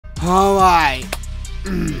Alright.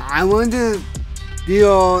 I want to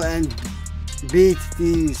deal and beat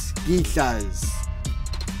these GIESHAs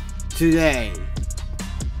today.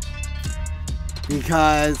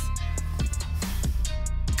 Because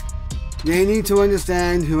they need to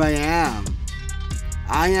understand who I am.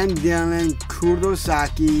 I am Dylan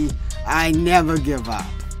Kurosaki. I never give up.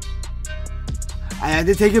 I had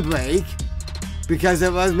to take a break because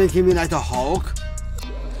it was making me like the Hulk.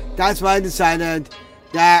 That's why I decided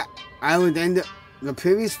that I would end the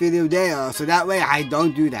previous video there, so that way I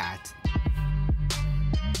don't do that.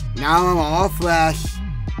 Now I'm all fresh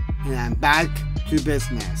and I'm back to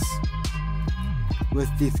business with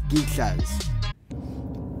these GIESHAs.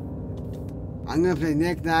 I'm gonna play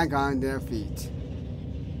knick-knack on their feet.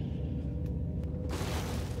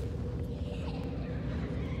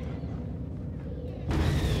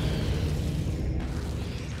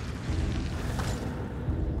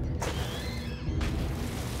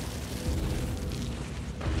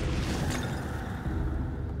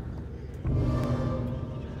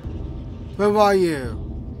 Where are you?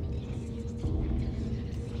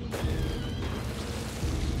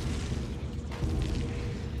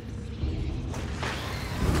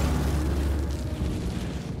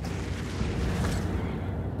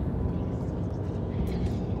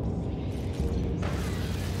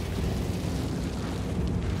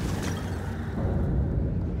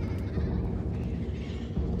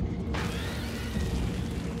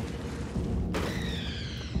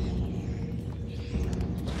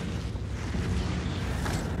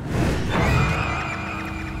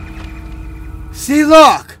 See,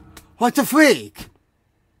 look! What the freak?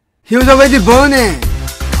 He was already burning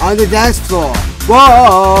on the dance floor.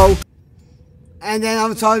 Whoa! And then all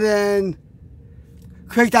of a sudden,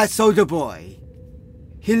 cranked that soldier boy.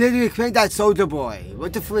 He literally cranked that soldier boy.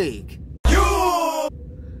 What the freak? You!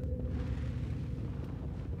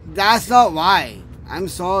 That's not right. I'm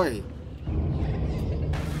sorry.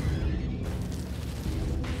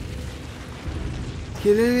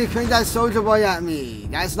 He literally cranked that soldier boy at me.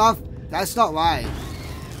 That's not right.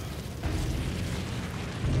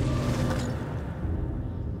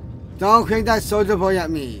 Don't crank that soldier boy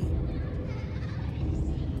at me.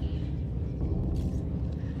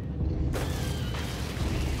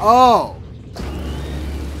 Oh.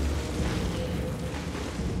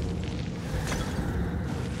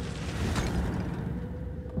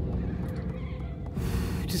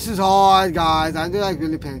 This is hard, guys. I do like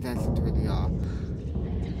really paying attention to it, y'all.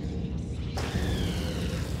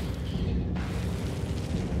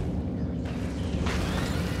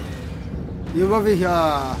 You're over here.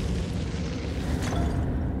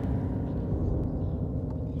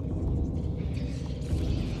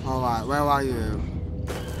 Alright, where are you?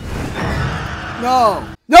 No!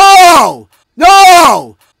 No!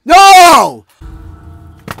 No! No!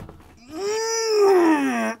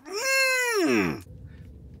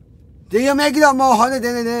 You're making it more harder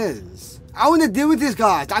than it is. I want to deal with these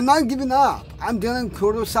guys. I'm not giving up. I'm Dylan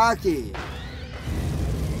Kurosaki.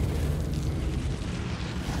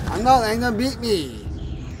 I'm not letting them beat me.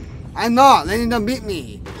 I'm not letting them beat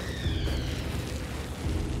me.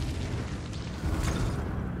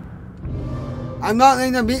 I'm not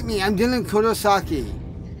letting them beat me. I'm Dylan Kurosaki.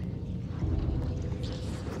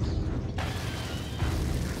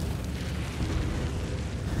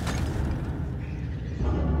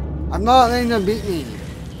 I'm not letting them beat me.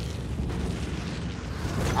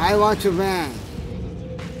 I want to win.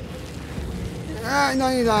 No,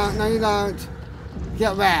 you don't. No, you don't.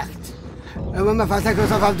 Get wrecked. And remember, if I take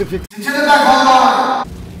myself off the picture. To the back,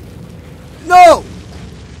 no!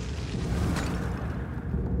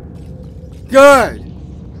 Good.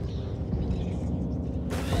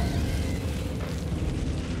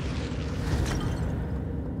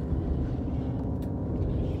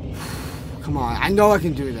 Come on, I know I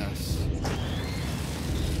can do this.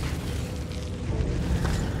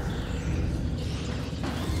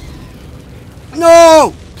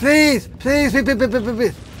 No! Please, please, please, please, please, please,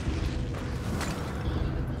 please.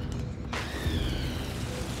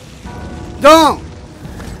 Don't!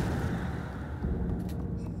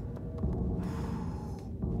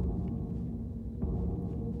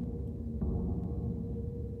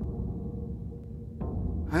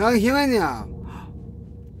 I don't hear any now.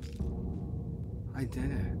 I did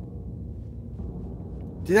it.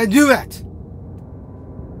 Did I do it?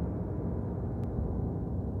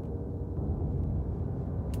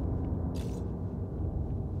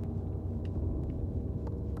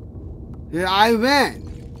 Did I win?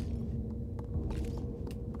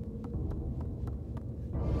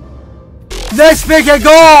 Let's make it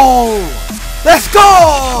go! Let's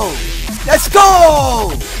go! Let's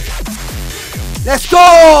go! Let's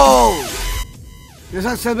go! There's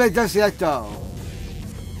not celebrate just yet though.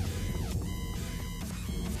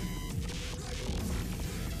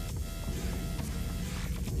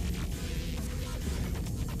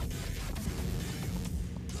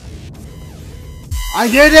 I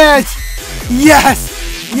did it!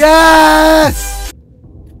 Yes! Yes!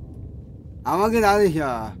 I wanna get out of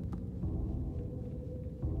here.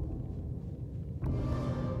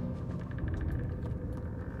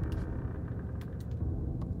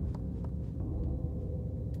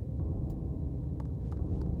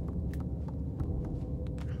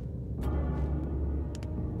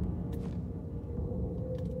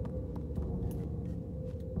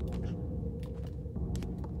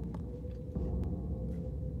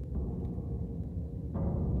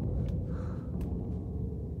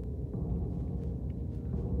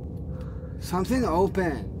 Something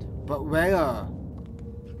opened, but where?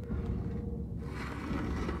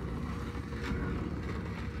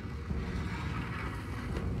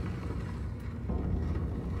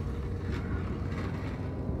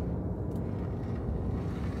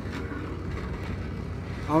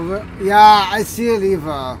 Over? Yeah, I see a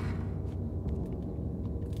lever.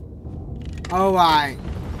 Alright.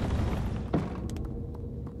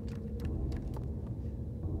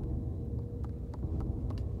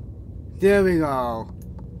 There we go.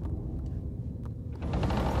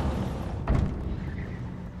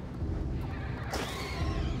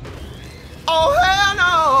 Oh hell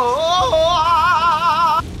no!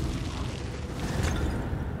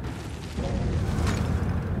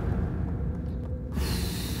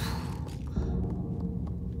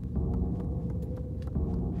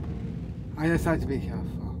 I just have to be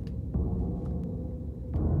careful.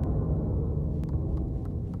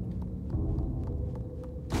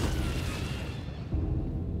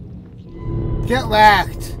 Get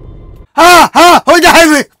whacked! Ha ha! Hold the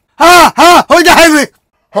highway! Ha ha! Hold the highway!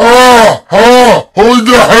 Ha ha! Hold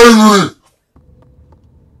the highway!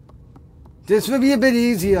 This will be a bit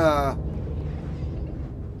easier.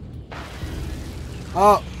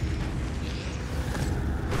 Oh.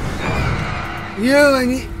 You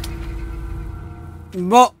and you.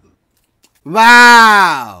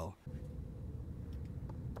 Wow!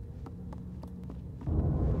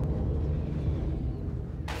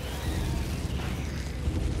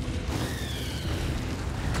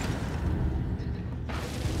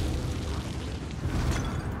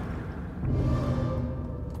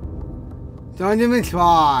 Don't even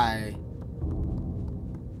try.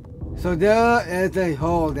 So there is a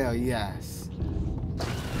hole there, yes.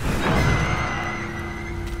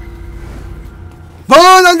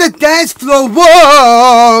 Burn on the dance floor,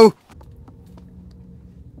 whoa!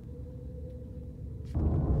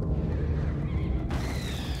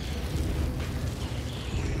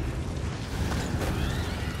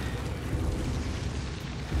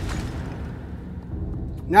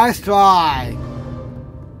 Nice try.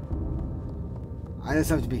 I just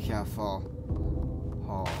have to be careful.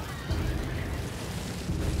 Oh.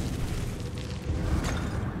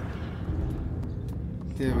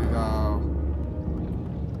 There we go.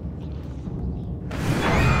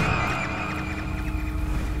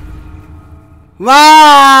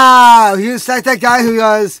 Wow! He's like that guy who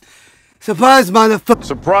goes, surprise motherfucker.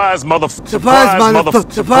 Surprise, motherfucker. Surprise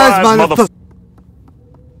motherfucker. Surprise motherfucker.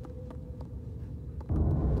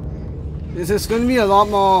 This is going to be a lot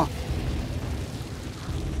more.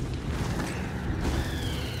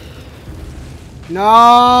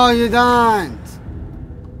 No, you don't.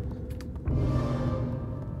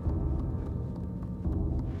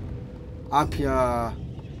 Up here.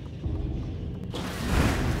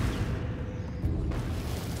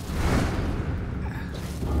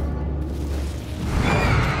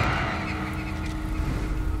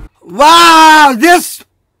 Wow, this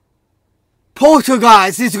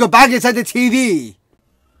poltergeist needs to go back inside the TV.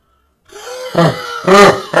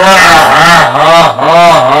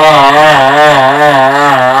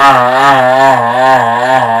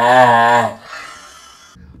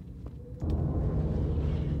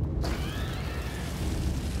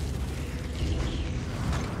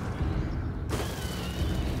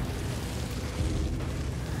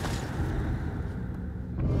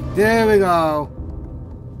 There we go.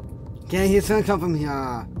 Can't hear something come from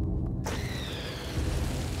here.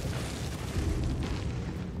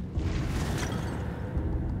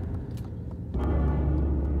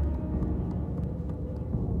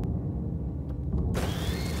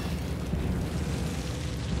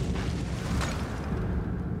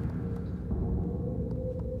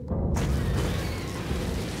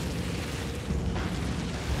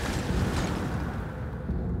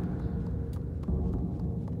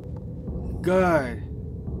 Good.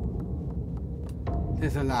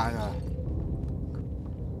 There's a ladder.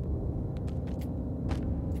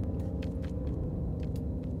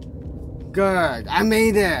 Good, I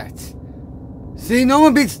made it. See, no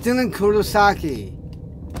one beats Dylan Kurosaki.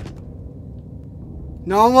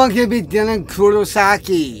 No one can beat Dylan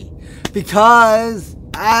Kurosaki. Because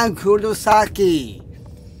I'm Kurosaki.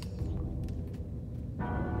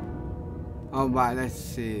 Alright, let's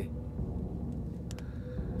see.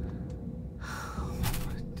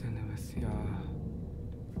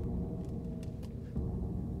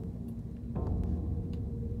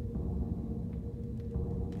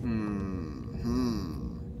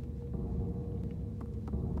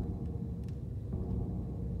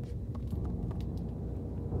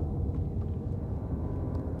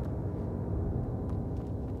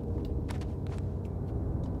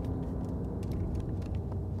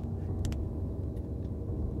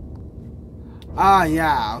 Ah,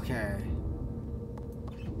 yeah, okay.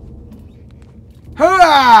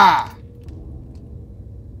 Hurrah!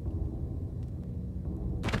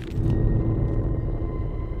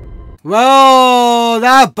 Well,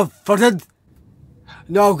 that buffered.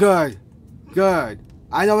 No, good. Good.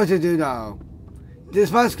 I know what to do, though. This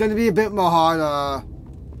one's gonna be a bit more harder.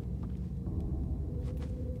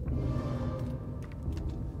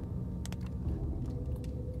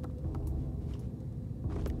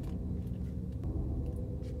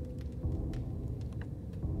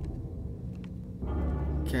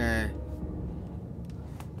 Okay.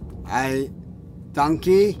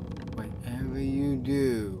 Donkey, whatever you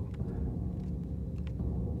do,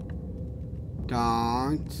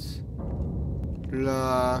 don't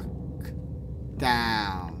look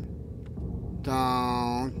down.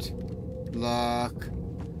 Don't look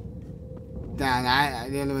down. I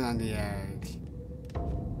didn't went on the edge.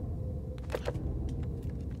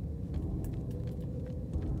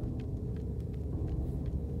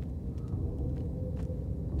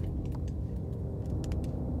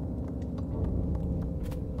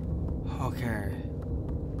 Okay.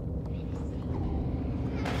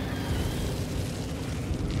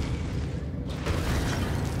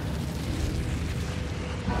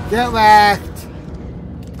 Get wrecked!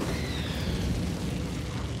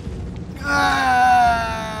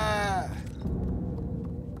 Ah!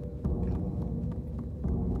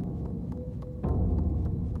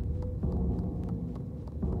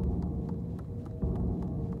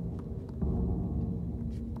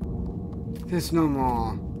 There's no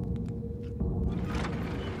more.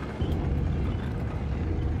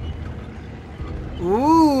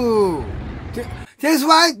 Ooh! This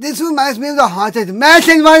reminds me of the haunted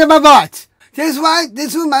mansion right in my butt! This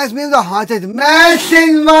reminds me of the haunted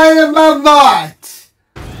mansion right in my butt!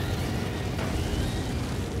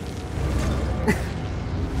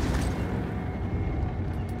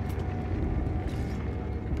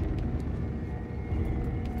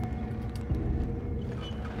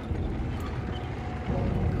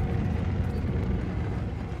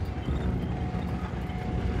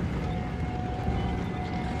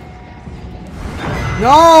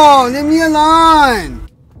 No! Leave me alone!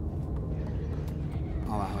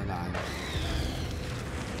 Oh, hold on.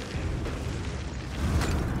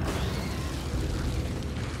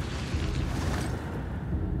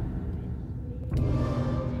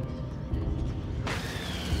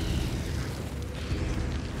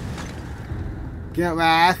 Get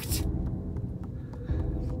wrecked.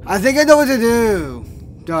 I think I know what to do,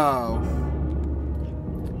 though.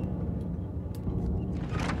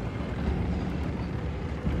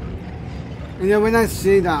 And then when I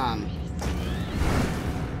see them.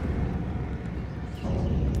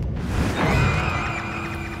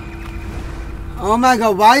 Oh my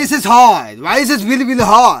god, why is this hard? Why is this really, really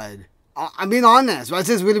hard? I'm being honest. Why is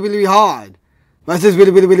this really, really hard? Why is this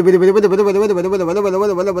really, really, really, really, really, really, really, really, really,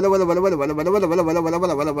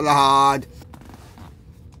 really hard?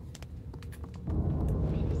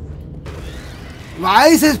 Why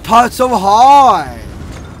is this part so hard?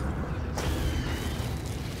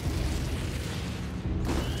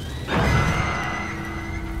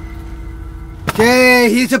 Okay,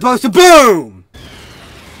 he's supposed to boom!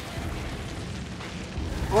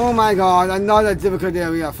 Oh my god, another difficult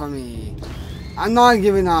area for me. I'm not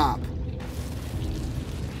giving up.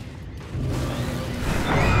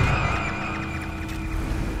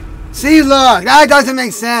 See, look, that doesn't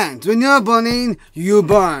make sense. When you're burning, you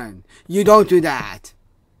burn. You don't do that.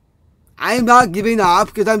 I'm not giving up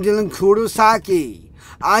because I'm dealing Kurosaki.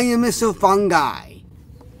 I am Mr. Fungi.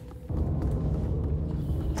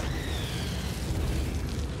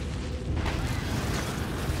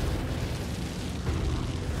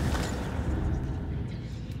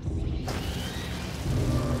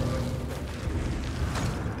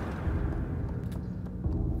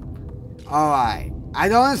 Alright. I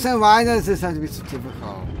don't understand why does this have to be so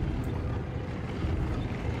difficult.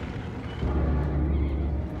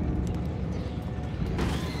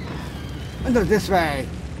 No, this way.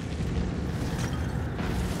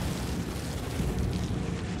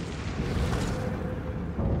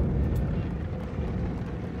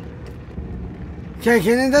 Okay,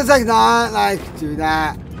 can it just like not like do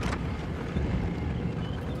that?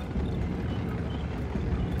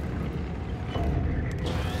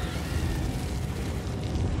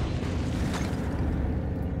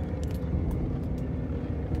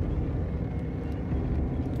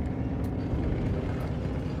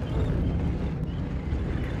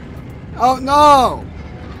 Oh no!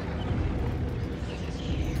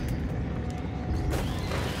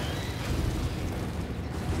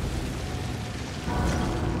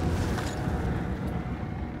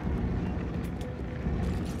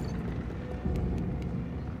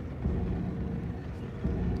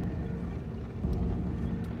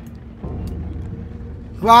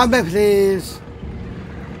 Grab it, please.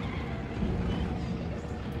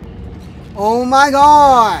 Oh my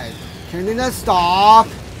god! Can you just stop?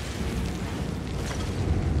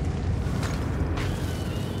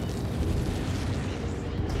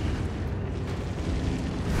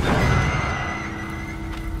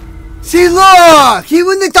 See, look! He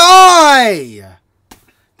wouldn't die!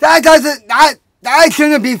 That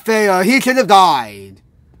shouldn't be fair. He should have died.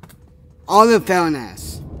 All in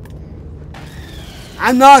fairness.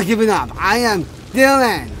 I'm not giving up. I am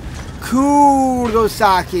Dylan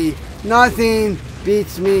Kurosaki. Nothing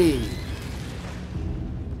beats me.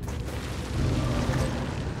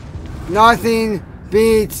 Nothing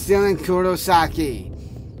beats Dylan Kurosaki.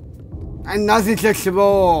 And nothing takes the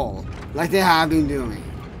roll like they have been doing.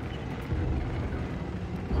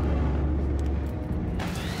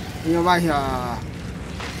 You're right here.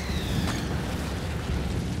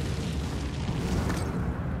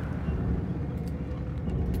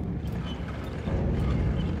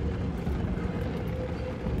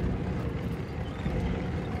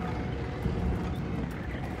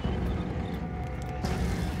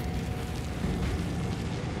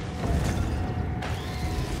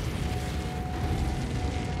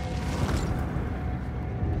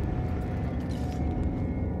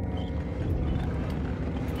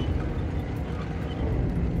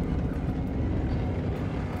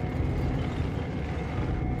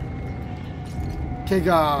 Okay,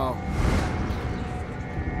 go.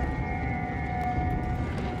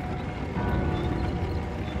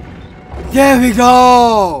 There we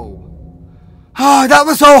go. Oh, that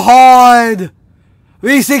was so hard.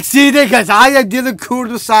 We succeeded because I am Dylan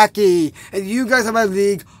Kurosaki and you guys are my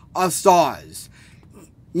League of Stars.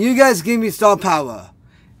 You guys give me star power.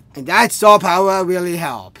 And that star power really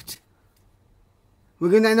helped. We're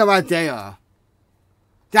going to end up right there.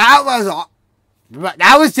 That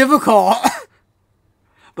was difficult.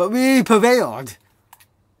 But we prevailed.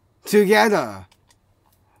 Together.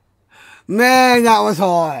 Man, that was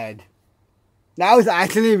hard. That was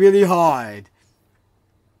actually really hard.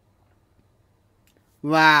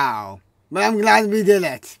 Wow. But I'm glad we did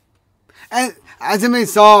it. And as you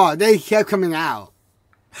saw, they kept coming out.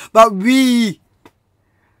 But we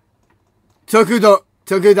took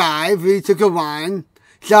a dive, we took a run,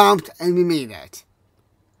 jumped, and we made it.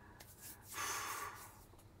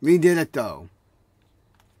 We did it though.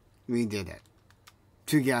 We did it.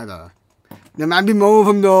 Together. There might be more of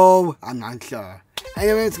them though. I'm not sure.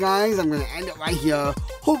 Anyways guys, I'm going to end it right here.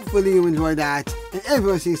 Hopefully you enjoyed that. And if you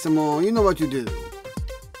want to see some more, you know what to do.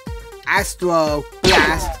 Astro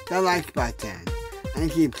blast the like button. And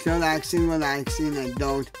keep relaxing, and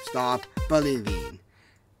don't stop believing.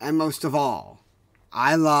 And most of all,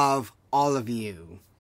 I love all of you.